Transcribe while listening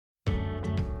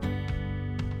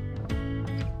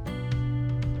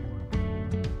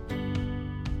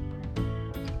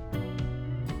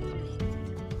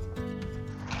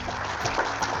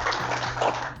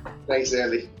Thanks,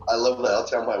 Andy. I love that. I'll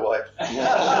tell my wife.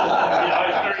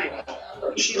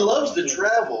 She loves to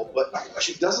travel, but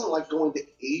she doesn't like going to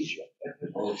Asia.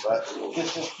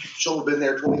 She'll have been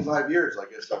there 25 years, I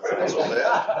guess. That's all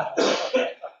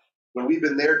that. When we've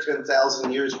been there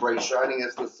 10,000 years, bright shining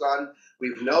as the sun,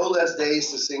 we've no less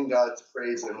days to sing God's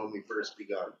praise than when we first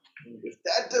begun. If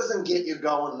that doesn't get you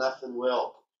going, nothing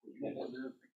will.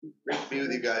 Great to be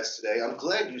with you guys today. I'm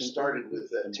glad you started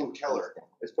with Tim Keller.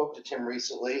 I spoke to Tim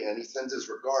recently, and he sends his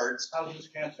regards. How's his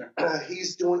cancer?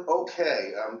 He's doing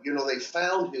okay. They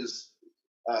found his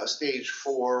stage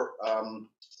 4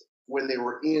 when they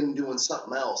were doing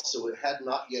something else, so it had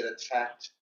not yet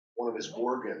attacked one of his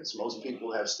organs. Most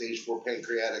people have stage 4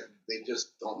 pancreatic, they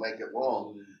just don't make it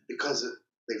long because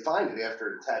they find it after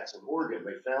it attacks an organ.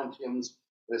 They found Tim's,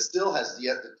 and it still has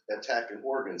yet to attack an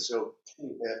organ. So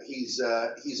he's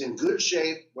in good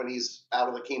shape when he's out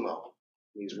of the chemo.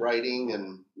 He's writing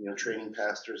and training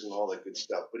pastors and all that good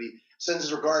stuff. But he sends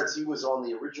his regards. He was on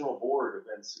the original board of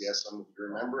NCS, some of you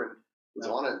remember, and was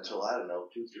on it until, I don't know,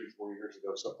 2, 3, 4 years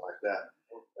ago, something like that.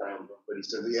 But he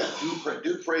said, yeah,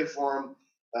 do pray for him.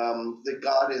 That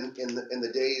God in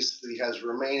the days that he has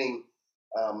remaining,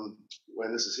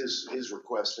 when this is his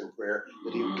request in prayer,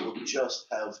 that he will just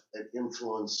have an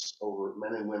influence over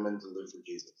men and women to live for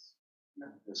Jesus.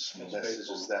 His message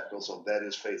is that also, that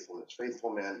is faithfulness.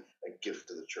 Faithful man, a gift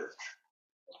to the church.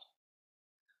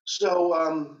 So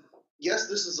yes,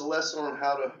 this is a lesson on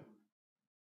how to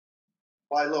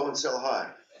buy low and sell high.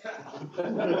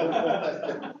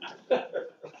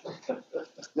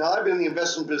 Now, I've been in the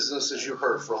investment business, as you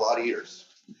heard, for a lot of years,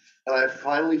 and I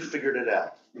finally figured it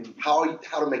out: how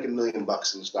to make $1 million in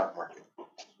the stock market.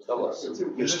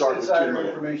 You start with $2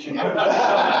 million.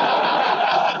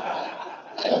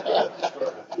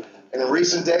 And in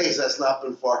recent days, that's not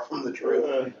been far from the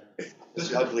truth.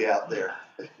 It's ugly out there.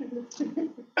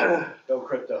 Go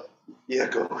crypto. Yeah,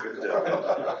 go crypto.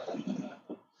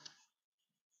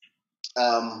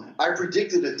 I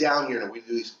predicted a down year, and we do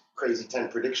these crazy 10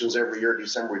 predictions every year. In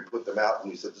December, we put them out,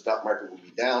 and we said the stock market will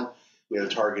be down. We had a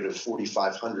target of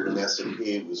 4,500 in the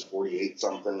S&P. It was 48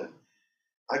 something, and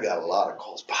I got a lot of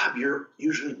calls. Bob, you're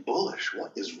usually bullish.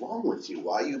 What is wrong with you?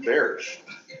 Why are you bearish?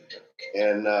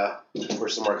 And of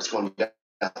course, the market's going down.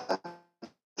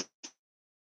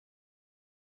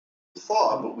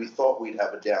 But we thought we'd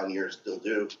have a down year, still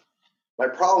do. My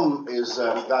problem is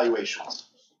valuations.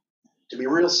 To be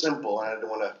real simple, and I don't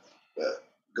want to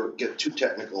go get too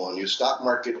technical on you, stock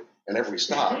market and every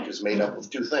stock is made up of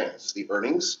two things: the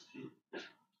earnings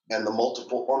and the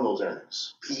multiple on those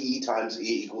earnings. PE times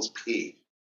E equals P.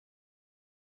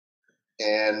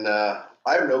 And I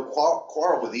have no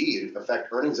quarrel with E. In fact,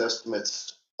 earnings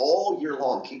estimates all year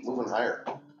long keep moving higher.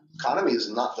 Economy is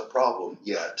not the problem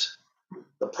yet.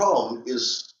 The problem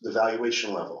is the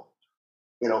valuation level.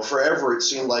 Forever it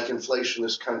seemed like inflation in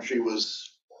this country was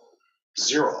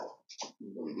 0,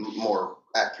 more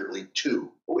accurately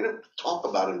 2. But we don't talk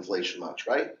about inflation much,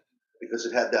 right? Because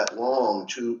it had that long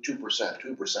 2%,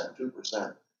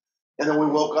 2%. And then we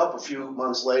woke up a few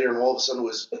months later and all of a sudden it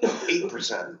was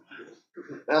 8%.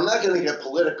 Now, I'm not going to get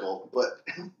political, but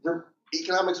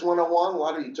Economics 101, a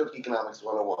lot of you took Economics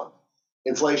 101.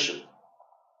 Inflation.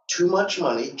 Too much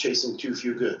money chasing too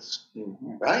few goods,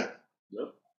 right?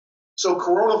 Yep. So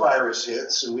coronavirus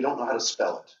hits and we don't know how to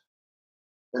spell it.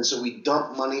 And so we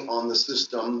dump money on the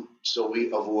system so we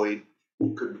avoid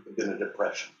what could have been a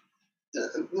depression.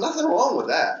 Nothing wrong with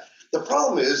that. The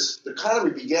problem is the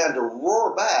economy began to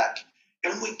roar back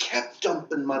and we kept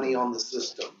dumping money on the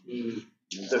system.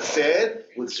 The Fed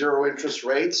with 0 interest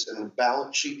rates and a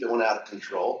balance sheet that went out of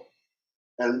control.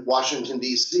 And Washington,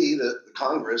 D.C., the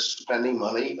Congress spending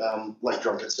money like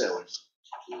drunken sailors.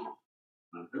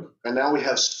 And now we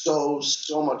have so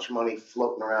much money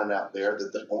floating around out there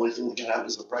that the only thing that can happen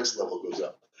is the price level goes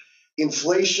up.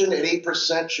 Inflation at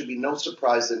 8% should be no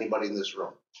surprise to anybody in this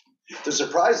room. The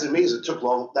surprise to me is it took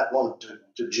that long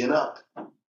to gin up.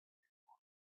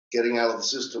 Getting out of the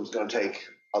system is going to take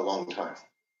a long time.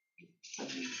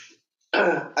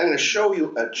 I'm going to show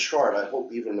you a chart. I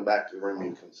hope even in the back of the room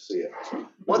you can see it.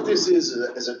 What this is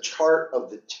a chart of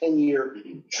the 10-year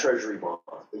Treasury bond,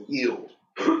 the yield.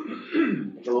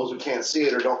 For those who can't see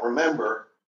it or don't remember,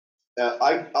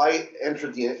 I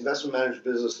entered the investment management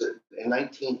business in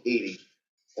 1980,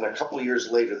 and a couple of years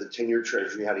later, the 10-year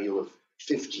Treasury had a yield of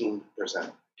 15%.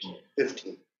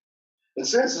 15. And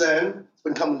since then, it's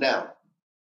been coming down.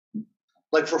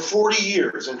 Like for 40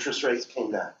 years, interest rates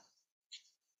came down.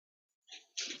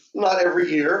 Not every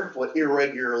year, but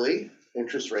irregularly,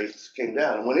 interest rates came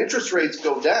down. And when interest rates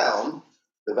go down,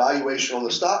 the valuation on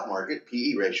the stock market,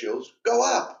 PE ratios, go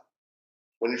up.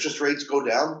 When interest rates go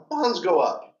down, bonds go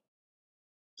up.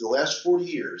 For the last 40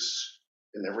 years,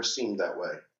 it never seemed that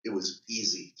way. It was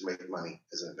easy to make money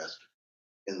as an investor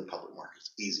in the public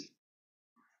markets. Easy.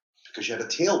 Because you had a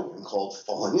tailwind called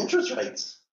falling interest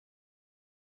rates.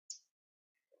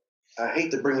 I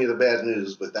hate to bring you the bad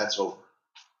news, but that's over.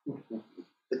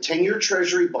 The 10-year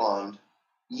Treasury bond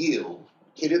yield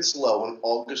hit its low in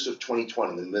August of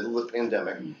 2020, in the middle of the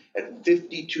pandemic, at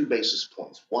 52 basis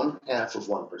points,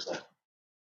 0.5%.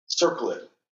 Circle it.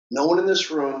 No one in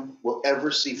this room will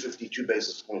ever see 52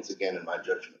 basis points again, in my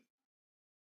judgment.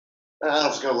 I don't know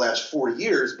if it's going to last 40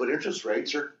 years, but interest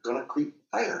rates are going to creep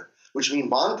higher, which means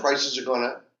bond prices are going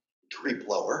to creep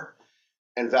lower,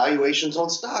 and valuations on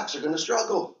stocks are going to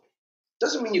struggle.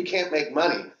 Doesn't mean you can't make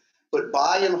money, but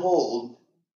buy and hold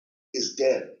is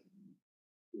dead.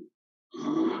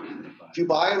 If you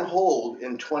buy and hold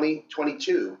in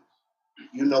 2022,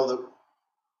 you know that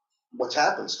what's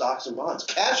happened, stocks and bonds.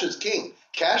 Cash is king.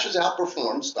 Cash has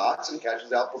outperformed stocks and cash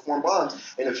has outperformed bonds.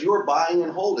 And if you're buying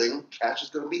and holding, cash is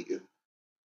going to beat you.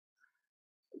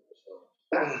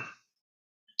 That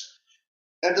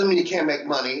doesn't mean you can't make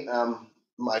money.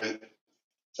 My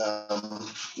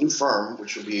new firm,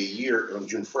 which will be a year on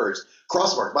June 1st,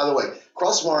 Crossmark. By the way,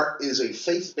 Crossmark is a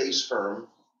faith-based firm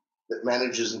that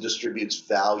manages and distributes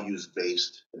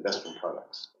values-based investment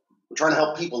products. We're trying to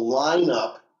help people line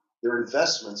up their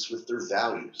investments with their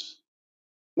values.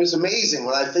 It's amazing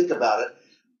when I think about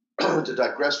it, to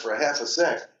digress for a half a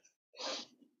sec,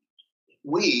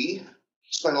 we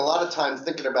spend a lot of time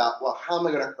thinking about, well, how am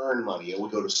I going to earn money? And we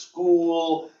go to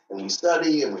school, and we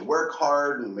study, and we work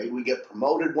hard, and maybe we get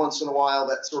promoted once in a while,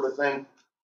 that sort of thing.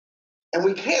 And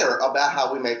we care about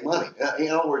how we make money. In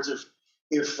other words,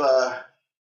 if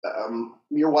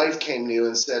your wife came to you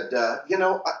and said,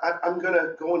 I'm going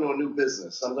to go into a new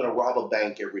business. I'm going to rob a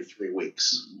bank every 3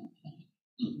 weeks.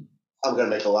 I'm going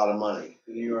to make a lot of money.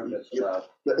 In New York, that's allowed.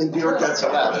 In New York, that's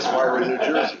allowed. That's why we're in New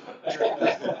Jersey.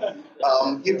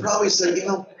 You'd probably say,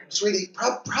 sweetie,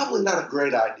 probably not a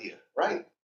great idea, right?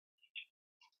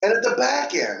 And at the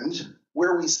back end,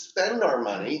 where we spend our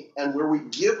money and where we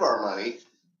give our money,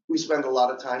 we spend a lot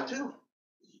of time too,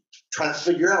 trying to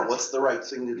figure out what's the right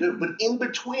thing to do. But in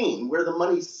between, where the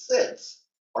money sits,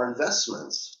 our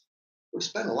investments, we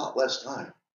spend a lot less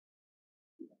time.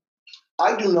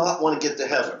 I do not want to get to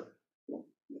heaven.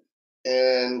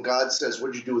 And God says,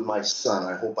 what'd you do with my son?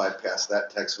 I hope I pass that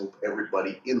test. I hope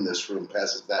everybody in this room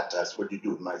passes that test. What'd you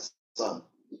do with my son?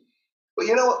 But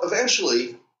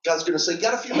eventually, God's going to say,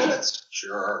 got a few minutes?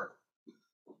 Sure.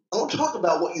 I want to talk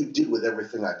about what you did with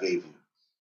everything I gave you.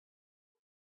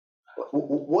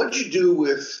 What'd you do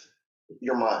with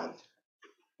your mind?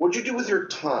 What'd you do with your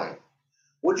time?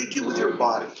 What'd you do with your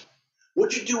body?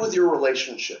 What'd you do with your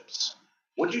relationships?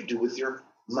 What'd you do with your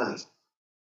money?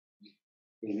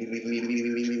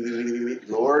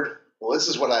 Lord, well, this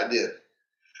is what I did.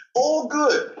 All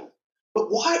good.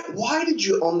 But why did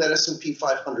you own that S&P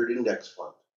 500 index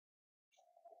fund?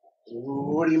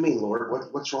 What do you mean, Lord?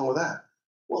 What's wrong with that?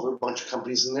 Well, there are a bunch of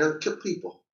companies in there that kill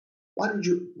people. Why did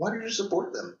you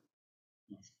support them?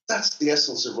 That's the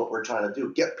essence of what we're trying to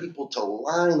do. Get people to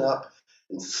line up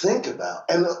and think about.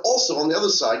 And also on the other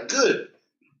side, good.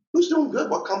 Who's doing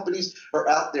good? What companies are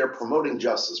out there promoting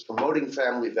justice, promoting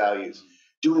family values,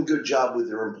 doing a good job with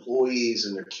their employees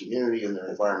and their community and their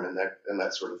environment and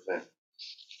that sort of thing?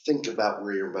 Think about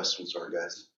where your investments are,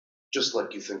 guys. Just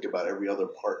like you think about every other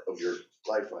part of your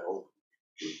life, I hope.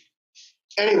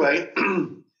 Anyway,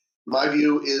 my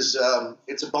view is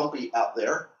it's a bumpy out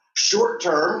there. Short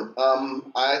term,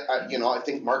 I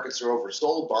think markets are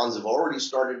oversold. Bonds have already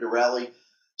started to rally.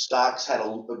 Stocks had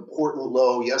an important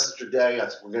low yesterday. I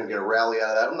think we're going to get a rally out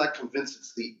of that. I'm not convinced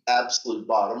it's the absolute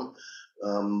bottom,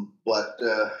 but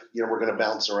we're going to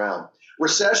bounce around.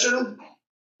 Recession,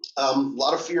 a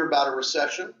lot of fear about a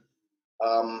recession.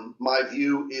 My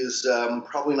view is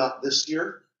probably not this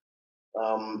year.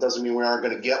 Doesn't mean we aren't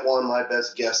going to get one. My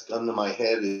best guess, gun to my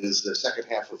head, is the second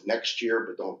half of next year,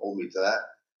 but don't hold me to that.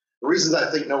 The reasons I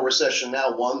think no recession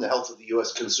now: one, the health of the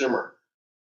U.S. consumer.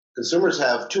 Consumers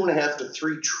have $2.5 to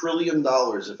 $3 trillion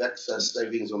of excess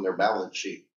savings on their balance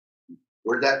sheet.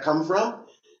 Where'd that come from?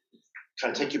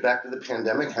 Kind of take you back to the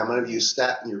pandemic. How many of you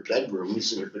sat in your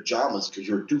bedrooms in your pajamas because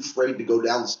you were too afraid to go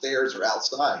downstairs or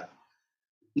outside?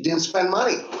 You didn't spend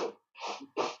money.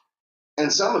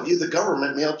 And some of you, the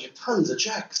government mailed you tons of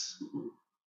checks.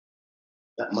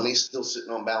 That money's still sitting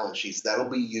on balance sheets. That'll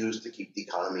be used to keep the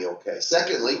economy okay.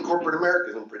 Secondly, corporate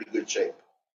America is in pretty good shape.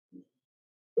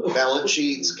 Balance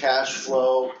sheets, cash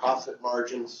flow, profit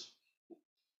margins.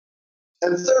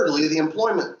 And thirdly, the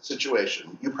employment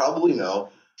situation. You probably know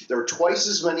There are twice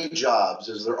as many jobs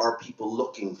as there are people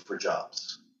looking for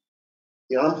jobs.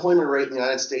 The unemployment rate in the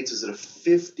United States is at a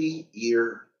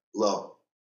 50-year low.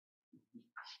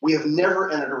 We have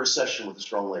never entered a recession with a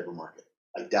strong labor market.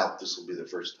 I doubt this will be the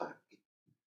first time.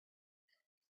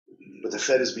 But the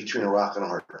Fed is between a rock and a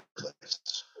hard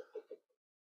place.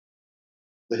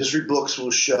 The history books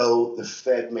will show the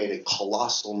Fed made a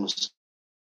colossal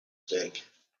mistake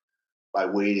by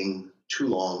waiting too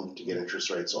long to get interest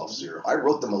rates off zero. I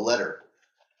wrote them a letter.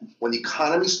 When the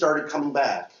economy started coming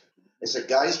back, I said,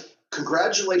 guys,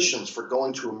 congratulations for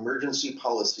going to emergency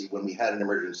policy when we had an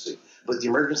emergency. But the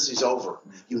emergency's over.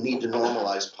 You need to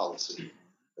normalize policy.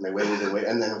 And they waited and waited.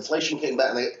 And then inflation came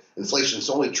back, and inflation's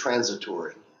only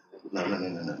transitory.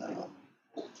 No.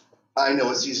 I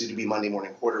know it's easy to be Monday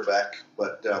morning quarterback,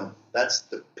 but that's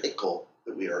the pickle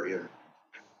that we are in.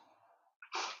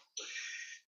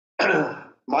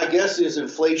 My guess is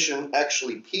inflation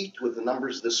actually peaked with the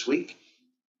numbers this week.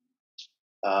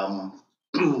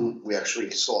 We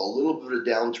actually saw a little bit of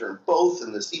downturn, both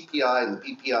in the CPI and the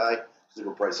PPI,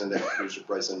 consumer price index, producer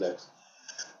price index.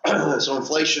 So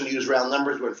inflation, to use round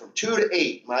numbers, went from 2 to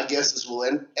 8. My guess is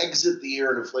we'll exit the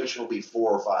year and inflation will be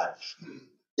 4 or 5.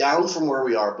 Down from where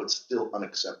we are, but still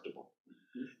unacceptable.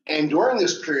 And during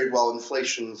this period, while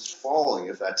inflation's falling,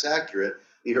 if that's accurate,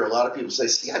 you hear a lot of people say,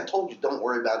 see, I told you don't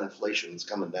worry about inflation, it's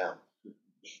coming down.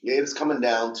 Yeah, it's coming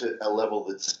down to a level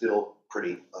that's still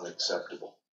pretty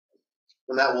unacceptable.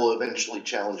 And that will eventually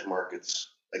challenge markets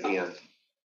again.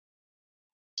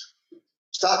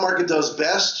 Stock market does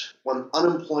best when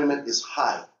unemployment is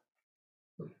high.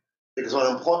 Because when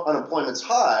unemployment's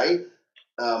high,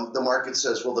 the market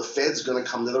says, well, the Fed's going to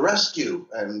come to the rescue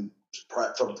and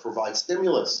provide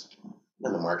stimulus.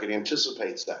 And the market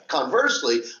anticipates that.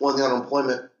 Conversely, when the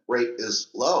unemployment rate is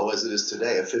low, as it is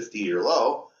today, a 50-year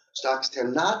low, stocks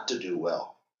tend not to do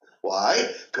well.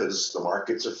 Why? Because the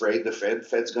market's afraid the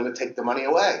Fed's going to take the money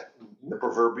away. The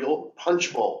proverbial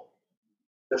punch bowl.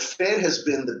 The Fed has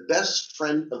been the best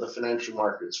friend of the financial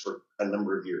markets for a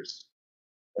number of years,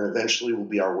 and eventually will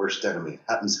be our worst enemy. It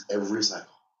happens every cycle.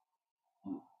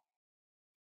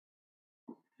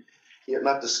 Yet,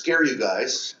 not to scare you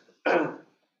guys,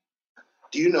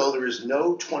 do you know there is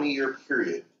no 20-year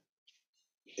period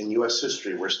in U.S.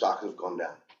 history where stocks have gone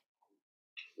down?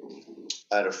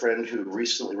 I had a friend who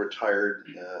recently retired,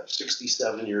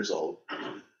 67 years old,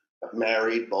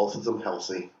 married, both of them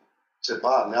healthy. He said,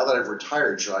 Bob, now that I've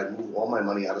retired, should I move all my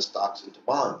money out of stocks into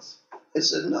bonds? I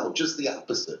said, no, just the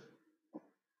opposite.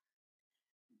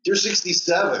 If you're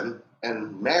 67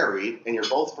 and married and you're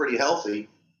both pretty healthy,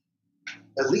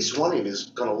 at least one of you is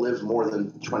going to live more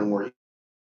than 20 more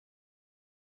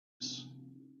years.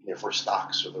 Therefore,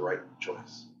 stocks are the right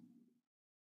choice.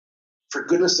 For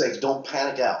goodness sakes, don't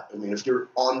panic out. I mean, if you're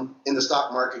in the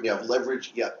stock market and you have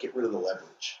leverage, yeah, get rid of the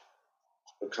leverage.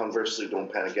 But conversely,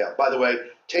 don't panic out. By the way,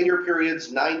 10-year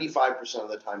periods, 95% of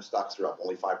the time stocks are up,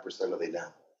 only 5% are they down.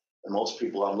 And most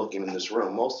people I'm looking in this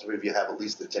room, most of you have at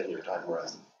least a 10-year time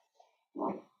horizon.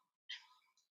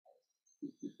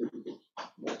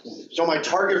 So my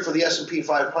target for the S&P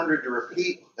 500 to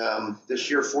repeat, this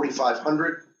year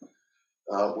 4,500.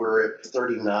 We're at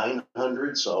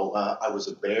 3,900, so I was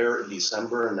a bear in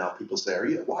December, and now people say,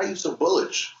 why are you so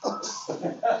bullish?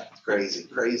 It's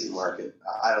crazy market.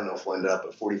 I don't know if we'll end up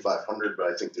at 4,500, but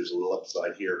I think there's a little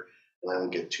upside here, and I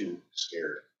won't get too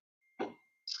scared.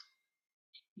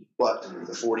 But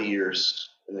the 40 years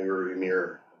in the rearview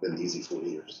mirror have been easy 40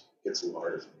 years. It gets a little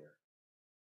harder from here.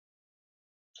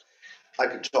 I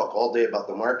could talk all day about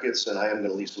the markets, and I am going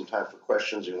to leave some time for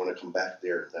questions. You want to come back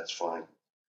there, that's fine.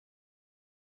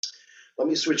 Let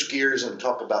me switch gears and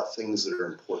talk about things that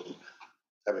are important,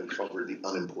 having covered the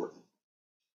unimportant.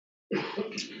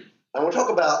 I want to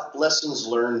talk about lessons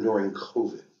learned during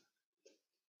COVID.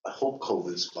 I hope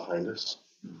COVID's behind us.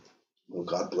 Oh,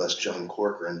 God bless John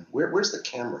Corcoran. Where's the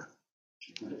camera?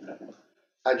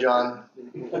 Hi, John.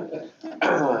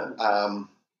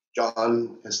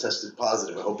 John has tested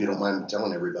positive. I hope you don't mind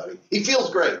telling everybody. He feels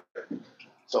great.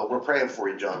 So we're praying for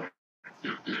you, John.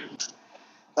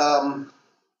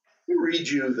 Let me read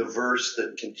you the verse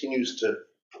that continues to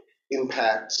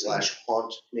impact /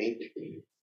 haunt me.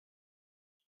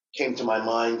 Came to my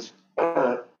mind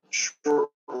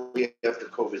shortly after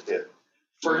COVID hit.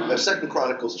 For 2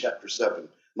 Chronicles chapter 7.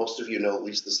 Most of you know at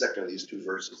least the second of these two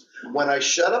verses. When I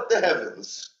shut up the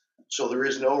heavens, so there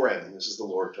is no rain, this is the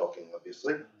Lord talking,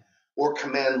 obviously, or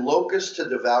command locusts to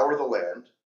devour the land,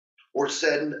 or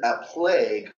send a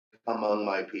plague among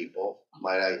my people,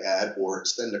 might I add, or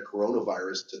send a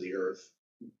coronavirus to the earth.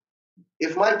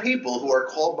 If my people who are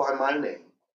called by my name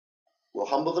will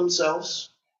humble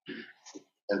themselves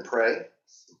and pray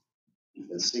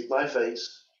and seek my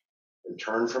face and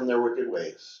turn from their wicked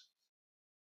ways,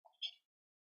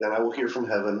 then I will hear from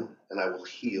heaven and I will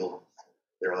heal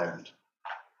their land.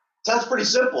 Sounds pretty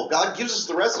simple. God gives us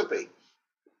the recipe.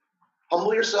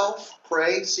 Humble yourself,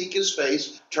 pray, seek his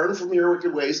face, turn from your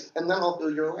wicked ways, and then I'll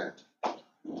heal your land.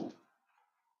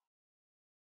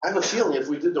 I have a feeling if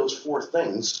we did those four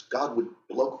things, God would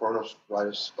blow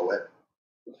coronavirus away.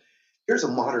 Here's a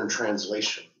modern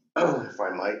translation, if I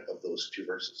might, of those two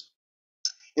verses.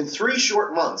 In 3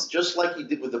 short months, just like he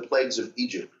did with the plagues of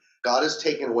Egypt, God has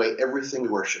taken away everything we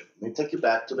worship. Let me take you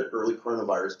back to the early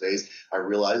coronavirus days. I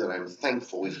realize, and I'm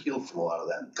thankful we've healed from a lot of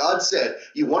that. God said,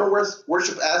 you want to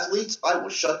worship athletes? I will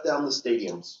shut down the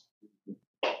stadiums.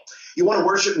 You want to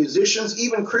worship musicians,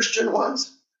 even Christian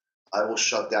ones? I will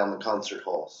shut down the concert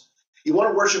halls. You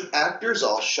want to worship actors?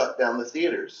 I'll shut down the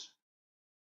theaters.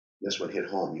 This one hit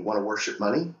home. You want to worship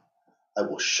money? I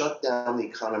will shut down the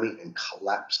economy and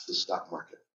collapse the stock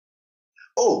market.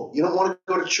 Oh, you don't want to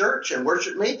go to church and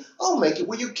worship me? I'll make it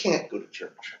where you can't go to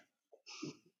church.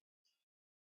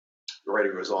 The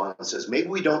writer goes on and says, maybe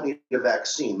we don't need a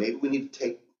vaccine. Maybe we need to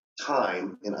take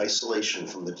time in isolation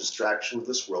from the distraction of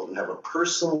this world and have a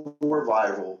personal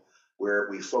revival where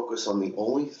we focus on the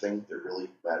only thing that really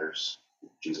matters,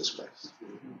 Jesus Christ.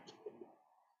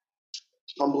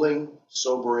 Humbling,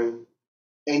 sobering,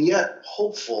 and yet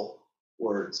hopeful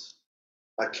words.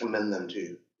 I commend them to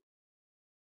you.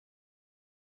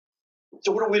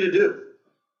 So what are we to do?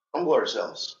 Humble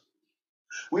ourselves.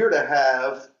 We are to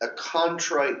have a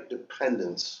contrite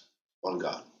dependence on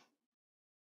God.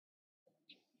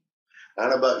 I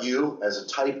don't know about you, as a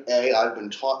type A, I've been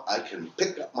taught I can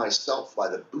pick up myself by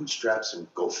the bootstraps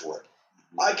and go for it.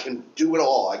 I can do it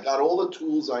all. I got all the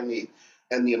tools I need.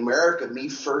 And the America Me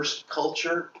First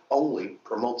culture only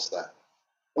promotes that.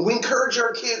 And we encourage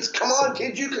our kids, come on,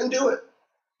 kids, you can do it.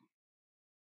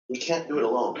 We can't do it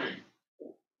alone.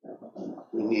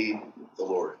 We need the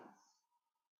Lord.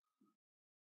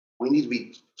 We need to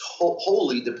be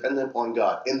wholly dependent on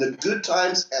God in the good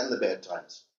times and the bad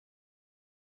times.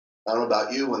 I don't know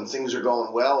about you, when things are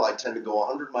going well, I tend to go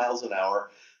 100 miles an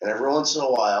hour, and every once in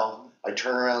a while, I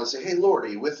turn around and say, hey, Lord, are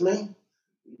you with me?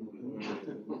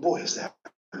 Boy, is that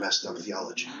messed up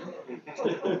theology.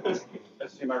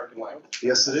 That's the American way.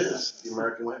 Yes, it is, the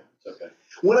American way. Okay.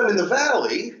 When I'm in the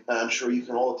valley, and I'm sure you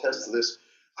can all attest to this,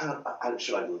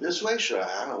 should I go this way?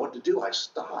 I don't know what to do. I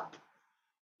stop.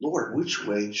 Lord, which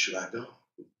way should I go?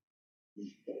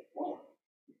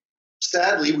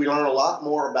 Sadly, we learn a lot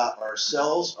more about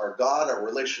ourselves, our God, our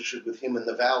relationship with him in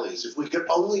the valleys. If we could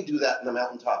only do that in the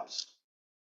mountaintops,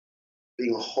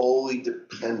 being wholly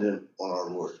dependent on our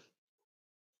Lord,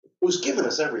 who's given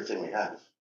us everything we have.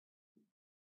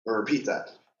 I'll repeat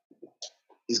that.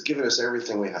 He's given us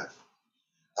everything we have.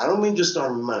 I don't mean just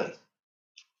our money,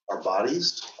 our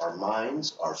bodies, our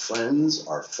minds, our friends,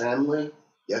 our family,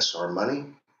 yes, our money,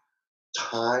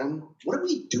 time. What are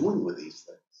we doing with these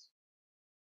things?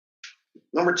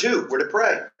 Number 2, we're to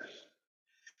pray.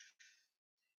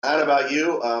 I don't know about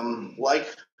you, like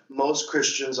most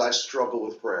Christians, I struggle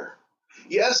with prayer.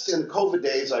 Yes, in COVID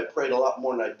days, I prayed a lot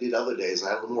more than I did other days. I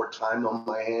had a little more time on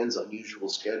my hands, unusual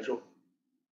schedule.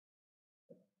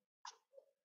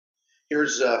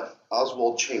 Here's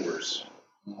Oswald Chambers.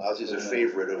 Ozzy's a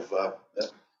favorite of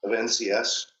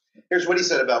NCS. Here's what he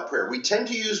said about prayer. We tend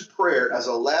to use prayer as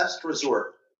a last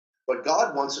resort, but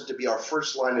God wants it to be our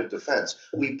first line of defense.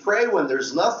 We pray when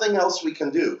there's nothing else we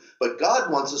can do, but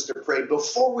God wants us to pray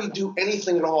before we do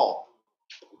anything at all.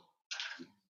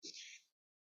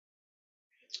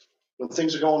 When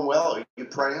things are going well, are you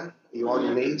praying? Are you on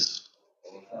your knees?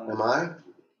 Am I?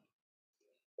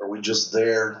 Or are we just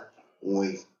there when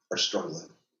we are struggling?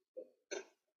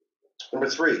 Number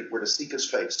 3, we're to seek his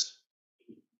face.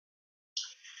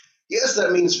 Yes,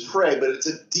 that means pray, but it's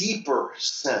a deeper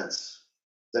sense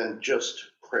than just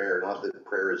prayer. Not that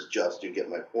prayer is just, you get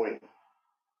my point.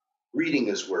 Reading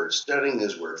his word, studying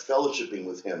his word, fellowshipping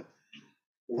with him,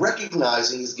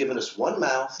 recognizing he's given us one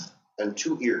mouth and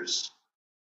 2 ears.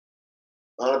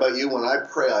 I don't know about you, when I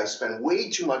pray, I spend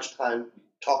way too much time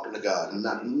talking to God and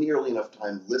not nearly enough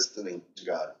time listening to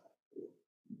God.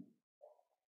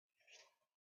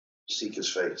 Seek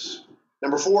his face.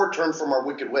 Number 4, turn from our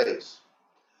wicked ways.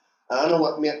 I don't know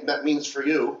what that means for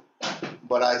you,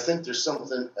 but I think there's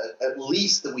something at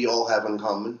least that we all have in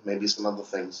common, maybe some other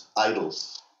things.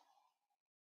 Idols.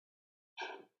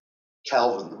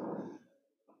 Calvin,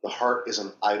 the heart is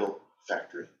an idol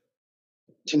factory.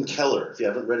 Tim Keller, if you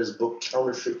haven't read his book,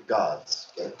 Counterfeit Gods,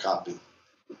 get a copy.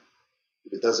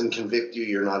 If it doesn't convict you,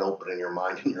 you're not opening your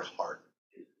mind and your heart.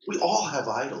 We all have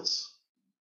idols.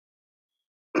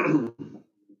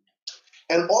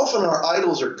 And often our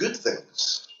idols are good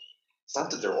things. It's not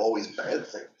that they're always bad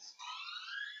things.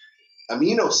 I mean,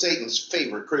 you know Satan's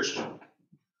favorite Christian,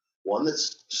 one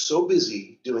that's so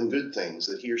busy doing good things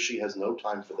that he or she has no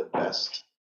time for the best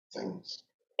things.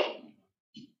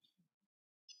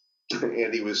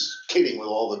 And he was kidding with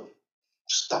all the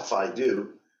stuff I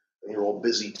do, and you're all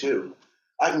busy too.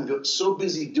 I can get so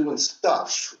busy doing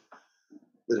stuff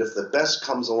that if the best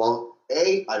comes along,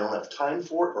 A, I don't have time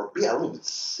for it, or B, I don't even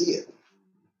see it.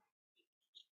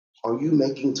 Are you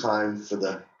making time for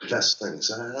the best things?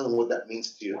 I don't know what that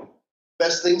means to you.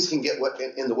 Best things can get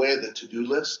in the way of the to-do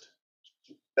list.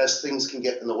 Best things can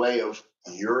get in the way of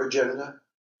your agenda,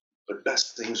 but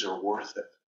best things are worth it.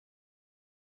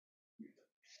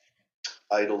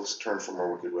 Idols, turn from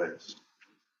our wicked ways.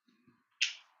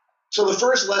 So the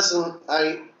first lesson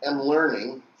I am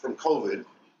learning from COVID,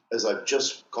 as I've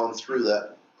just gone through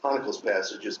that Chronicles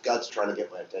passage, is God's trying to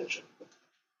get my attention.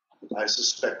 I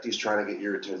suspect he's trying to get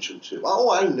your attention too. Oh,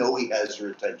 I know he has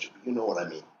your attention. You know what I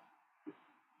mean.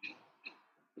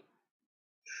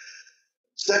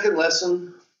 Second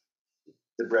lesson,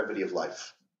 the brevity of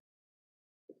life.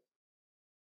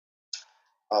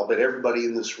 I'll bet everybody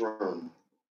in this room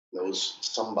knows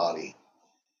somebody,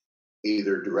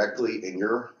 either directly in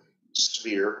your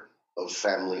sphere of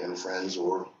family and friends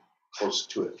or close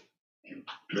to it,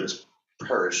 that has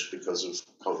perished because of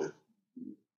COVID.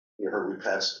 You heard we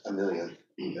passed 1 million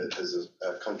as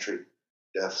a country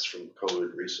deaths from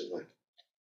COVID recently.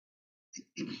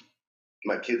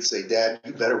 My kids say, Dad,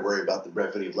 you better worry about the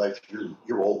brevity of life.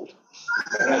 You're old.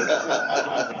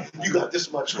 You got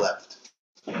this much left.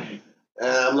 And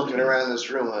I'm looking around this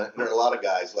room, and there are a lot of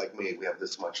guys like me. We have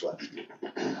this much left.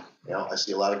 You know, I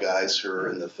see a lot of guys who are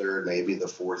in the third, maybe the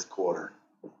fourth quarter.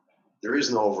 There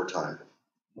is no overtime.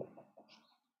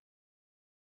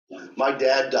 My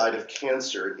dad died of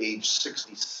cancer at age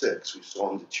 66. We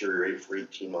saw him deteriorate for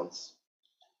 18 months.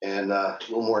 And a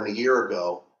little more than a year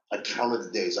ago, I counted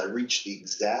the days. I reached the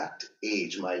exact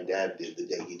age my dad did the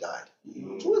day he died.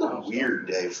 It was a weird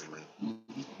day for me.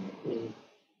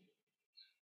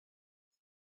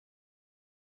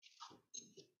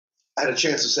 I had a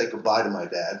chance to say goodbye to my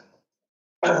dad.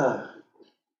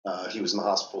 He was in the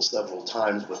hospital several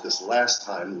times, but this last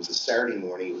time, it was a Saturday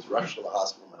morning. He was rushed to the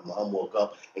hospital. My mom woke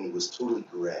up, and he was totally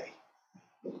gray.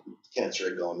 Cancer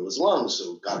had gone to his lungs,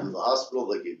 so got him to the hospital.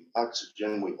 They gave him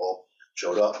oxygen. We all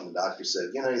showed up, and the doctor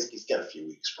said, you know, he's got a few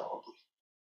weeks probably.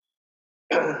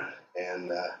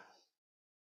 And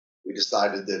we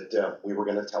decided that we were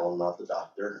going to tell him, not the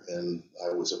doctor, and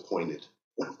I was appointed.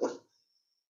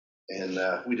 And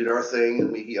we did our thing,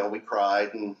 and we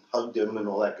cried and hugged him and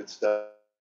all that good stuff.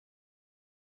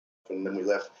 And then we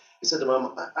left. He said to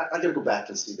Mom, I got to go back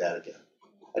and see Dad again.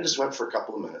 I just went for a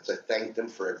couple of minutes. I thanked him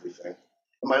for everything.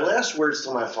 And my last words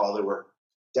to my father were,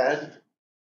 Dad,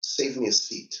 save me a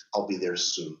seat. I'll be there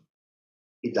soon.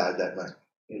 He died that night.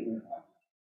 Mm-hmm.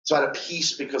 So I had a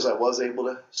peace because I was able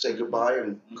to say goodbye.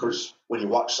 And of course, when you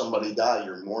watch somebody die,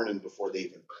 you're mourning before they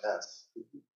even pass.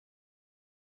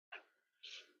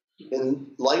 In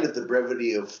light of the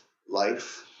brevity of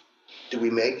life, do we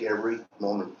make every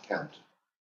moment count?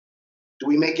 Do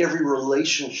we make every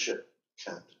relationship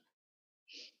count?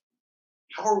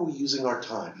 How are we using our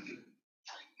time?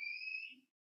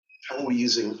 How are we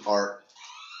using our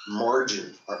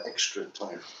margin, our extra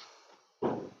time?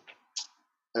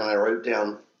 And I wrote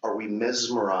down, are we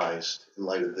mesmerized in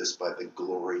light of this by the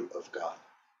glory of God?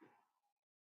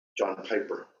 John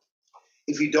Piper.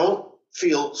 If you don't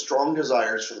feel strong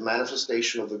desires for the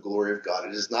manifestation of the glory of God,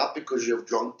 it is not because you have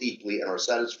drunk deeply and are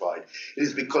satisfied. It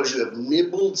is because you have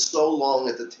nibbled so long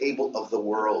at the table of the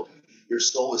world. Your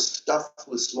soul is stuffed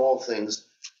with small things,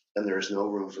 and there is no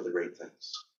room for the great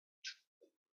things.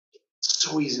 It's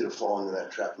so easy to fall into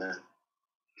that trap, man.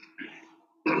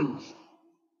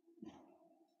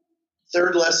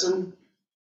 Third lesson,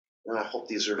 and I hope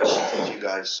these are helpful to you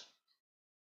guys,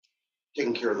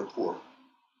 taking care of the poor.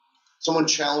 Someone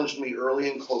challenged me early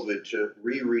in COVID to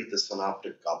reread the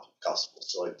Synoptic Gospel,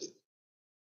 so I did.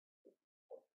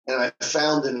 And I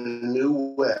found in a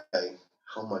new way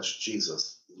how much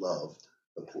Jesus loved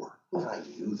the poor. Well, I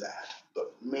knew that,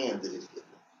 but man, did it hit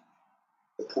me.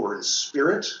 The poor in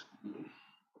spirit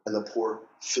and the poor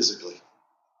physically.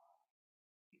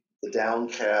 The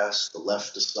downcast, the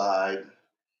left aside.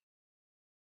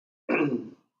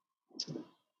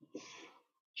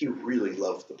 He really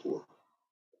loved the poor.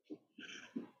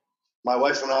 My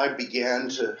wife and I began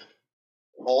to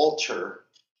alter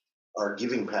our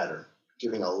giving pattern,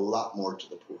 giving a lot more to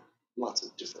the poor, lots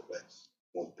of different ways.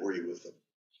 Won't bore you with them.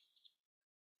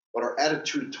 But our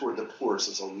attitude toward the poor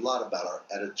says a lot about our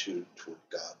attitude toward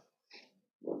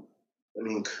God. Let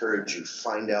me encourage you,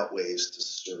 find out ways to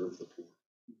serve the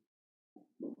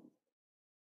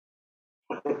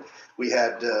poor. We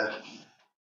had, I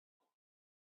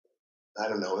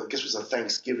don't know, I guess it was a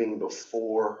Thanksgiving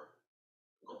before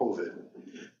COVID,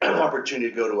 an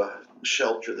opportunity to go to a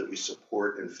shelter that we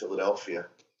support in Philadelphia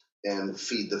and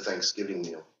feed the Thanksgiving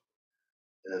meal.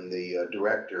 And the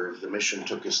director of the mission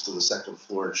took us to the second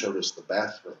floor and showed us the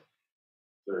bathroom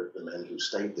for the men who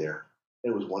stayed there. It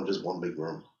was just one big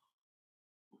room.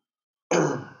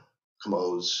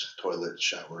 Commodes, toilets,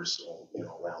 showers, all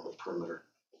around the perimeter.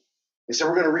 They said,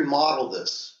 we're going to remodel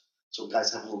this so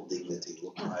guys have a little dignity, a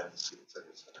little privacy, et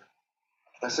cetera, et cetera.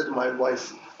 I said to my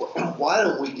wife, why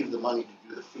don't we give the money to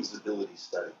do the feasibility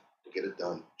study to get it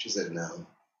done? She said, no.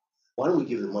 Why don't we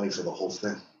give the money for the whole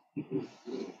thing?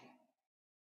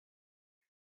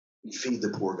 Feed the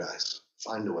poor guys.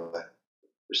 Find a way.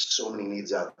 There's so many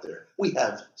needs out there. We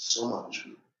have so much.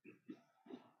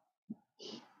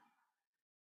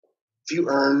 If you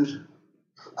earned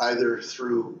either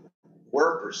through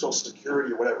work or Social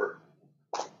Security or whatever,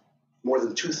 more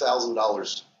than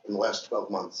 $2,000 in the last 12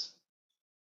 months,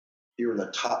 you're in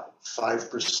the top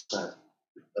 5%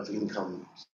 of income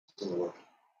in the world.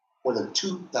 More than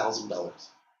 $2,000.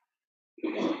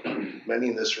 Many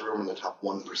in this room are in the top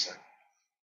 1%.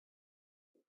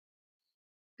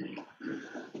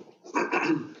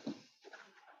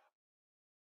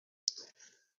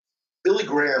 Billy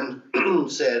Graham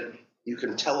said, you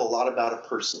can tell a lot about a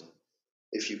person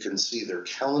if you can see their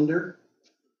calendar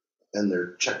and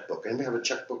their checkbook. Anybody have a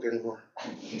checkbook anymore?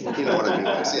 You know what I mean.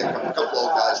 I see a couple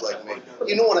old guys like me.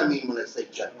 You know what I mean when I say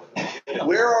checkbook.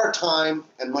 Where our time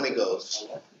and money goes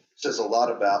says a lot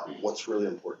about what's really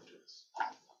important to us.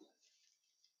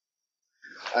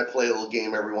 I play a little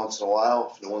game every once in a while.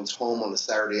 If no one's home on a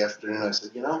Saturday afternoon, I said,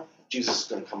 Jesus is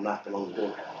going to come knocking on the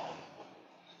door.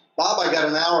 Bob, I got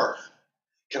an hour.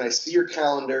 Can I see your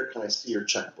calendar? Can I see your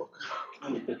checkbook?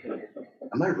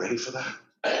 Am I ready for that?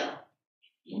 Am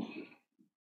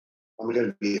I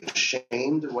going to be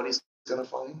ashamed of what he's going to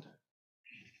find?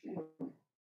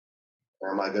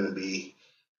 Or am I going to be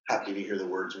happy to hear the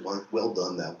words, well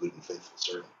done, thou good and faithful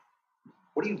servant?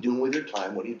 What are you doing with your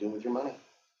time? What are you doing with your money?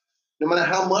 No matter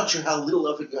how much or how little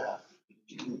of it you have.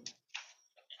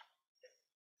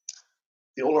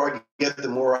 The older I get, the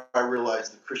more I realize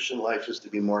the Christian life is to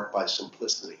be marked by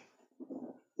simplicity.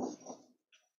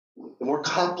 The more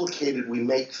complicated we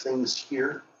make things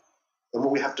here, the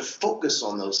more we have to focus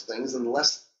on those things, and the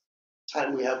less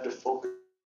time we have to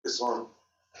focus on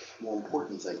more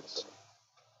important things.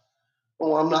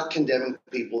 Well, I'm not condemning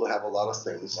people that have a lot of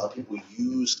things. A lot of people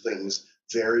use things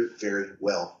very, very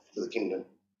well for the kingdom.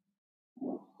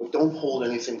 But don't hold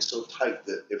anything so tight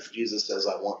that if Jesus says,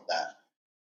 I want that,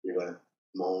 you're going to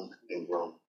moan and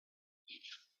groan.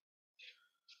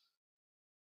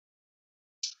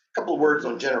 A couple of words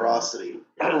on generosity.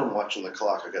 I'm watching the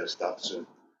clock. I got to stop soon.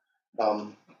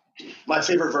 My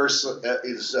favorite verse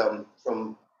is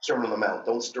from Sermon on the Mount.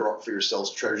 Don't store up for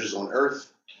yourselves treasures on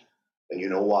earth. And you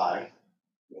know why.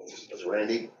 As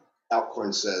Randy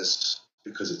Alcorn says,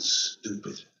 because it's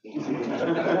stupid.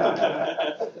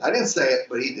 I didn't say it,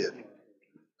 but he did.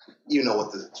 You know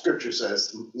what the scripture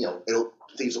says.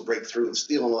 Thieves will break through and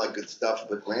steal and all that good stuff.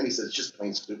 But Randy says it's just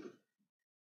plain stupid.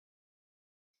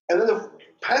 And then the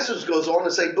passage goes on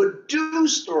to say, but do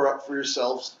store up for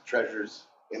yourselves treasures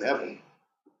in heaven.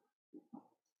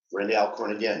 Randy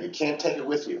Alcorn again. You can't take it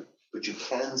with you, but you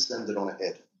can send it on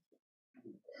ahead.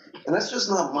 And that's just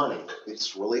not money.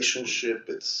 It's relationship,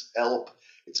 it's help,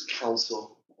 it's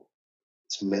counsel,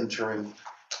 it's mentoring.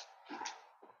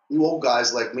 You old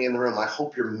guys like me in the room, I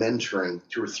hope you're mentoring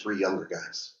 2 or 3 younger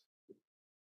guys.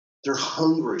 They're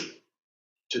hungry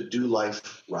to do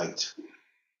life right.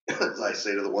 As I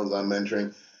say to the ones I'm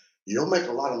mentoring, you don't make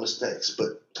a lot of mistakes,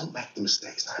 but don't make the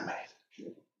mistakes I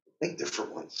made. Make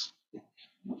different ones.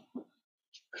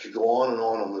 I could go on and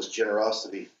on this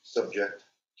generosity subject.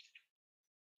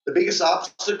 The biggest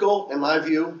obstacle, in my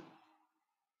view,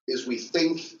 is we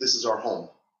think this is our home.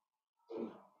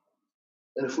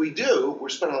 And if we do, we're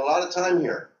spending a lot of time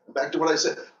here. Back to what I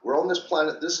said, we're on this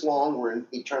planet this long, we're in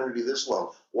eternity this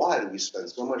long. Why do we spend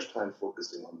so much time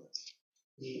focusing on this?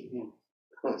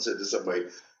 I said to somebody,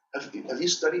 have you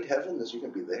studied heaven? As you're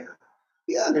going to be there.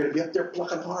 Yeah, I'm going to be up there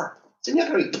plucking harp. I said, you're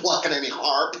not going to be plucking any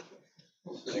harp.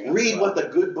 Read what the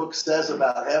good book says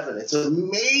about heaven. It's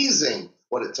amazing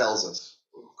what it tells us.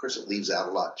 Of course, it leaves out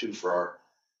a lot, too, for our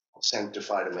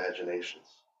sanctified imaginations.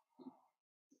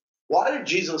 Why did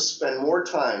Jesus spend more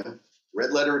time, red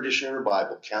letter edition of your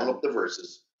Bible, count up the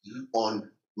verses,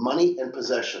 on money and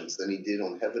possessions than he did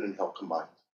on heaven and hell combined?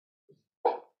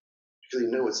 Because he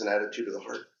knew it's an attitude of the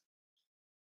heart.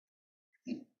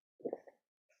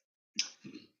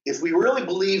 If we really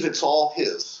believe it's all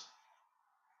his,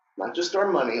 not just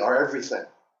our money, our everything,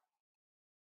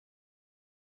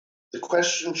 the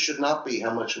question should not be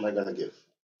how much am I going to give?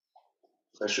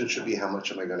 The question should be how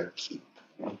much am I going to keep?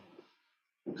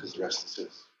 Because the rest is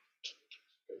his.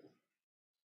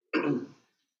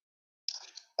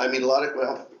 I mean,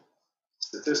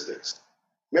 statistics.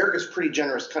 America's a pretty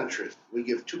generous country. We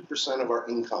give 2% of our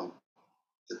income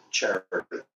to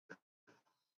charity.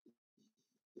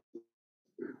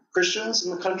 Christians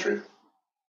in the country,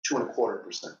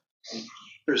 2.25%.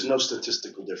 There's no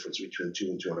statistical difference between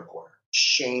 2 and 2.25.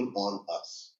 Shame on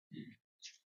us.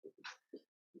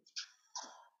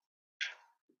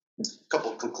 A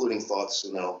couple of concluding thoughts,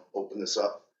 and then I'll open this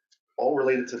up. All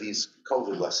related to these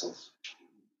COVID lessons.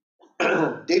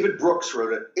 David Brooks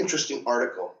wrote an interesting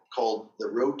article called The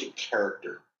Road to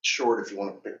Character. Short if you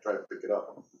want to try to pick it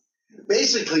up.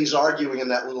 Basically, he's arguing in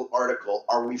that little article,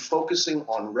 are we focusing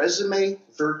on resume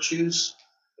virtues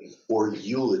or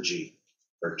eulogy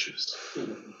virtues?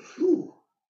 Ooh.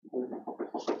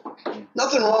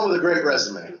 Nothing wrong with a great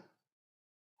resume.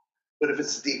 But if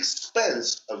it's at the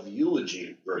expense of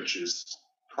eulogy virtues,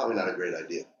 probably not a great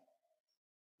idea.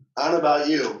 I don't know about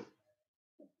you.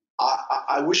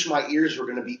 I wish my ears were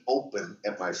going to be open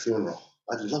at my funeral.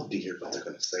 I'd love to hear what they're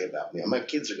going to say about me. And my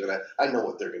kids are going to, I know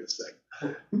what they're going to say.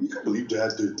 Can you believe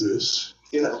Dad did this?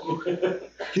 You know,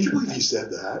 can you believe he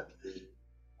said that?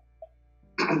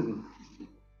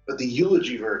 But the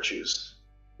eulogy virtues,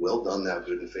 well done, thou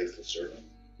good and faithful servant.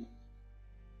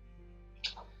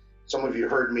 Some of you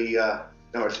heard me,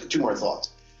 two more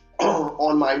thoughts.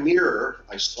 On my mirror,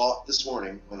 I saw it this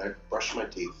morning when I brushed my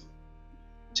teeth.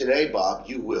 Today, Bob,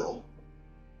 you will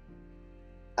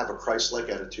have a Christ-like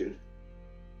attitude,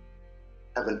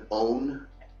 have an own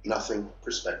nothing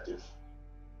perspective,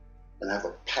 and have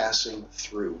a passing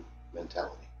through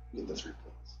mentality. Get the 3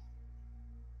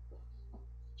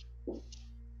 points.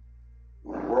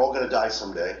 We're all going to die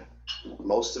someday.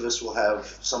 Most of us will have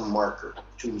some marker,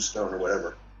 tombstone or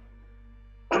whatever.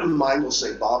 Mine will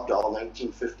say Bob Dahl,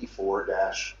 1954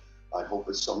 dash. I hope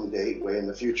it's someday way in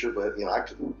the future, but you know, I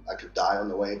could die on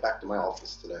the way back to my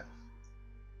office today.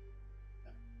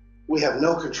 We have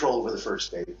no control over the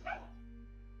first date.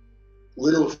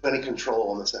 Little, if any, control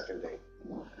on the second date.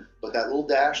 But that little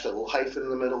dash, that little hyphen in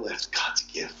the middle, that's God's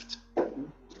gift.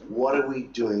 What are we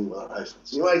doing with our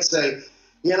hyphens? You might say,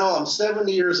 you know, I'm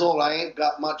 70 years old, I ain't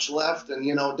got much left, and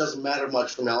you know, it doesn't matter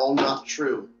much from now. Oh, not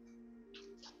true.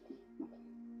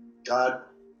 God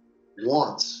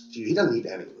wants to, he doesn't need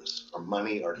any of us, our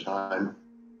money, our time,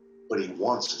 but he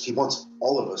wants us. He wants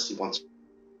all of us. He wants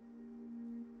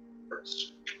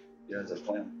us. He has a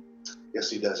plan.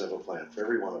 Yes, he does have a plan for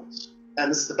every one of us.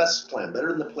 And this is the best plan, better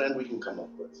than the plan we can come up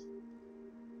with.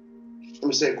 Let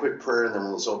me say a quick prayer and then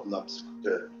we'll just open up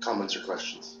to comments or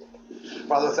questions.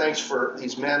 Father, thanks for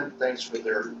these men. Thanks for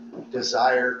their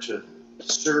desire to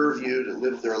serve you, to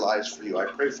live their lives for you. I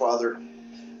pray, Father,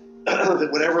 that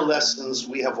whatever lessons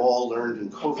we have all learned in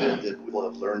COVID, that we will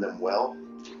have learned them well.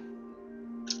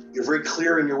 You're very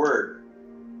clear in your word.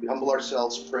 We humble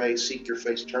ourselves, pray, seek your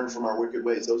face, turn from our wicked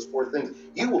ways. Those 4 things.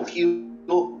 You will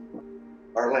heal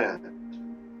our land.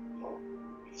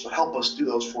 So help us do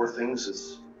those 4 things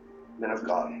as men of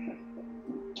God.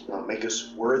 Make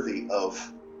us worthy of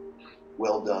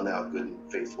well done, thou good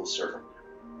and faithful servant.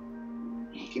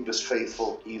 Keep us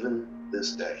faithful even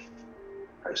this day. In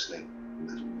Christ's name.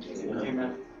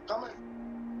 Amen. Comment.